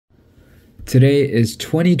Today is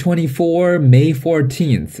 2024, May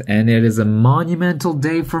 14th, and it is a monumental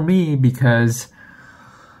day for me because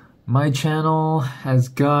my channel has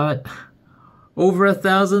got over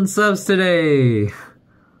 1,000 subs today.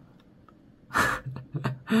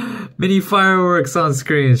 Mini fireworks on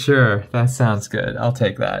screen, sure, that sounds good. I'll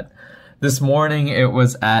take that. This morning it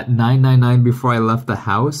was at 999 before I left the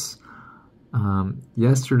house.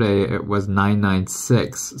 Yesterday it was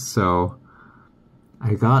 996, so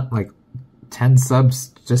I got like 10 subs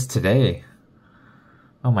just today.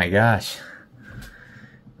 Oh my gosh.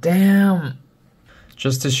 Damn.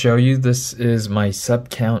 Just to show you, this is my sub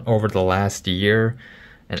count over the last year.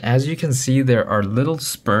 And as you can see, there are little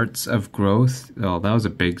spurts of growth. Oh, that was a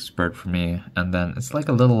big spurt for me. And then it's like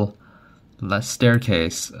a little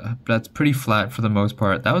staircase. That's pretty flat for the most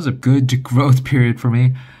part. That was a good growth period for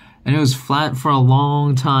me. And it was flat for a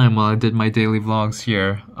long time while I did my daily vlogs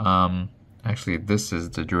here. Actually, this is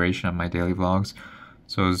the duration of my daily vlogs.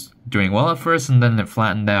 So I was doing well at first and then it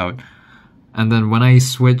flattened out. And then when I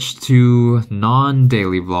switched to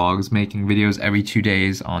non-daily vlogs, making videos every 2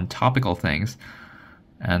 days on topical things,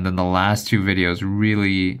 and then the last 2 videos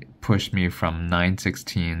really pushed me from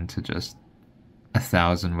 916 to just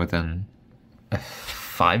 1,000 within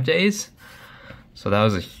 5 days. So that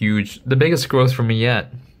was the biggest growth for me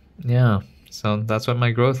yet. Yeah, so that's what my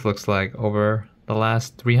growth looks like over the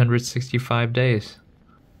last 365 days.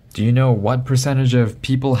 Do you know what percentage of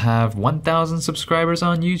people have 1,000 subscribers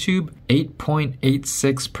on YouTube?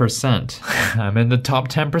 8.86%. I'm in the top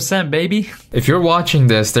 10%, baby. If you're watching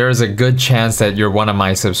this, there is a good chance that you're one of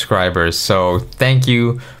my subscribers, so thank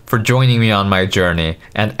you for joining me on my journey.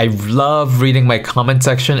 And I love reading my comment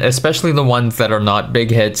section, especially the ones that are not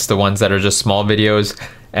big hits, the ones that are just small videos.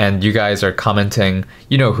 And you guys are commenting,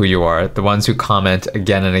 you know who you are, the ones who comment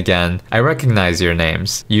again and again. I recognize your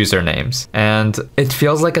names, usernames, and it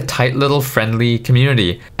feels like a tight little friendly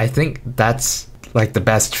community. I think that's like the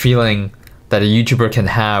best feeling that a YouTuber can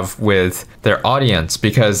have with their audience,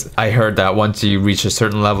 because I heard that once you reach a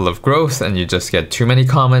certain level of growth and you just get too many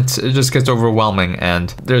comments, it just gets overwhelming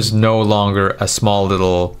and there's no longer a small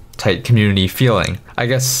little tight community feeling. I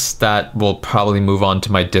guess that will probably move on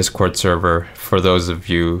to my Discord server for those of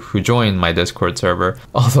you who join my Discord server.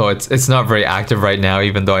 Although it's not very active right now,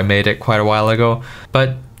 even though I made it quite a while ago.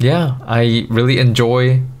 But yeah, I really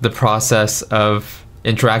enjoy the process of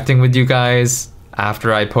interacting with you guys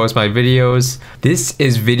after I post my videos. This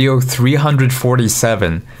is video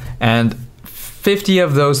 347, and 50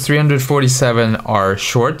 of those 347 are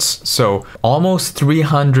shorts, so almost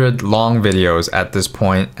 300 long videos at this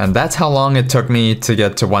point, and that's how long it took me to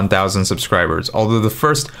get to 1,000 subscribers, although the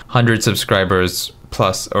first 100 subscribers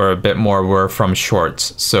plus or a bit more were from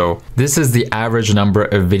shorts. So this is the average number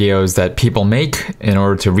of videos that people make in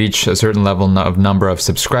order to reach a certain level of number of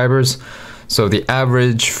subscribers. So the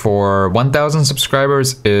average for 1,000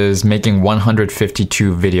 subscribers is making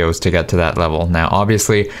 152 videos to get to that level. Now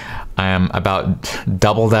obviously I am about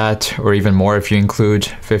double that, or even more if you include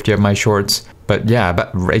 50 of my shorts. But yeah,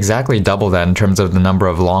 about exactly double that in terms of the number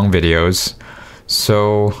of long videos.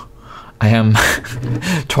 So I am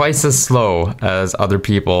twice as slow as other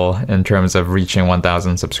people in terms of reaching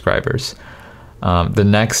 1,000 subscribers. The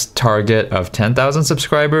next target of 10,000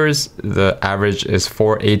 subscribers, the average is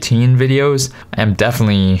 418 videos. I am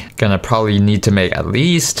definitely gonna probably need to make at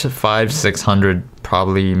least 500-600,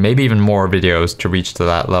 probably maybe even more videos to reach to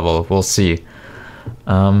that level. We'll see.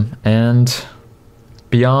 And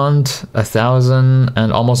beyond 1,000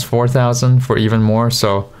 and almost 4,000 for even more.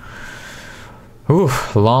 So,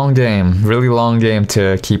 long game, really long game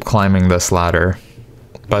to keep climbing this ladder.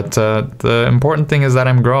 But the important thing is that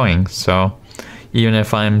I'm growing. So even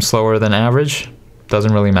if I'm slower than average,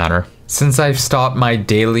 doesn't really matter. Since I've stopped my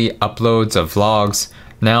daily uploads of vlogs,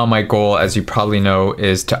 now my goal, as you probably know,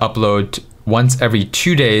 is to upload once every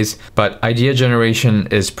 2 days, but idea generation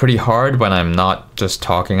is pretty hard when I'm not just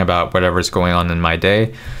talking about whatever's going on in my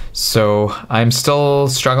day. So I'm still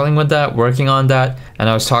struggling with that, working on that, and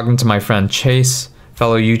I was talking to my friend Chase,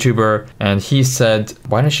 fellow YouTuber, and he said,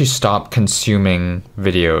 why don't you stop consuming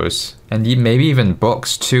videos? And maybe even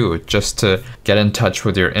books too, just to get in touch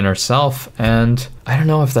with your inner self. And I don't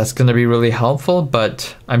know if that's gonna be really helpful,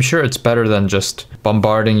 but I'm sure it's better than just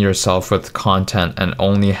bombarding yourself with content and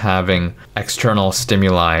only having external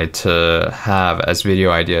stimuli to have as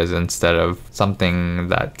video ideas instead of something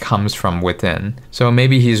that comes from within. So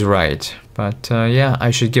maybe he's right, but yeah,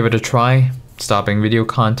 I should give it a try. Stopping video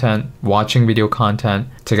content, watching video content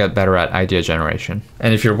to get better at idea generation.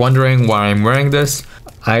 And if you're wondering why I'm wearing this,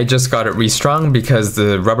 I just got it restrung because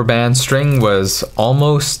the rubber band string was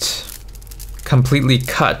almost completely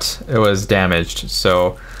cut. It was damaged.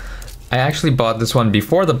 So I actually bought this one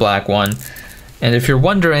before the black one. And if you're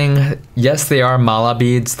wondering, yes, they are mala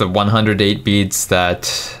beads, the 108 beads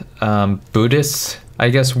that Buddhists, I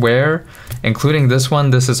guess, wear, including this one.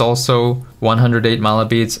 This is also 108 mala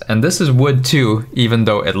beads, and this is wood too, even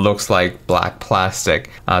though it looks like black plastic.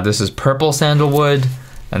 This is purple sandalwood,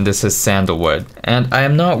 and this is sandalwood. And I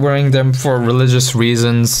am not wearing them for religious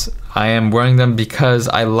reasons. I am wearing them because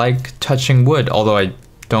I like touching wood, although I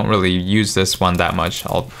don't really use this one that much.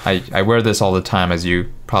 I wear this all the time, as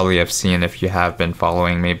you probably have seen if you have been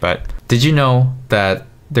following me. But did you know that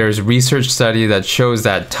there's research study that shows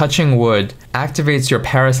that touching wood activates your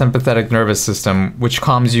parasympathetic nervous system, which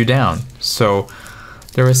calms you down? So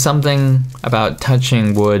there is something about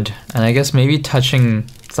touching wood, and I guess maybe touching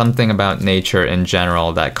something about nature in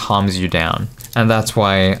general, that calms you down. And that's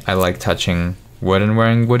why I like touching wood and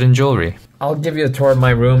wearing wooden jewelry. I'll give you a tour of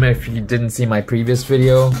my room if you didn't see my previous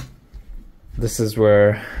video. This is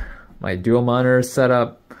where my dual monitor is set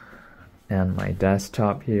up, and my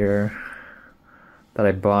desktop here that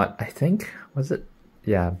I bought, I think, was it?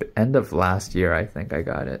 Yeah, end of last year I think I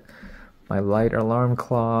got it. My light alarm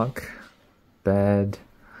clock, bed.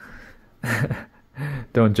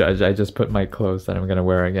 Don't judge, I just put my clothes that I'm gonna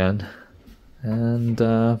wear again. And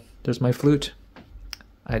there's my flute.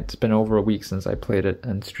 It's been over a week since I played it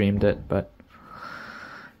and streamed it, but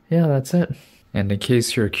yeah, that's it. And in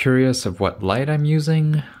case you're curious of what light I'm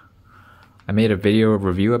using, I made a video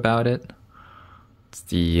review about it. It's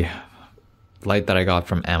the light that I got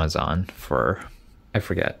from Amazon for, I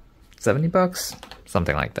forget, 70 bucks?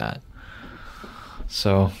 Something like that.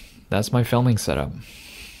 So that's my filming setup.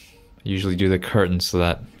 I usually do the curtains so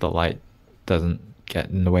that the light doesn't get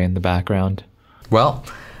in the way in the background. Well,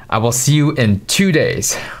 I will see you in 2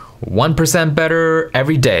 days. 1% better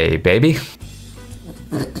every day, baby.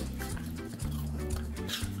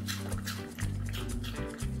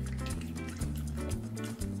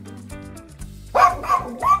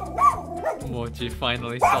 Mochi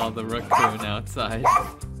finally saw the raccoon outside.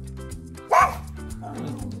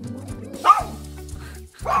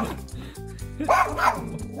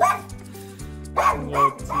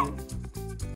 Mochi.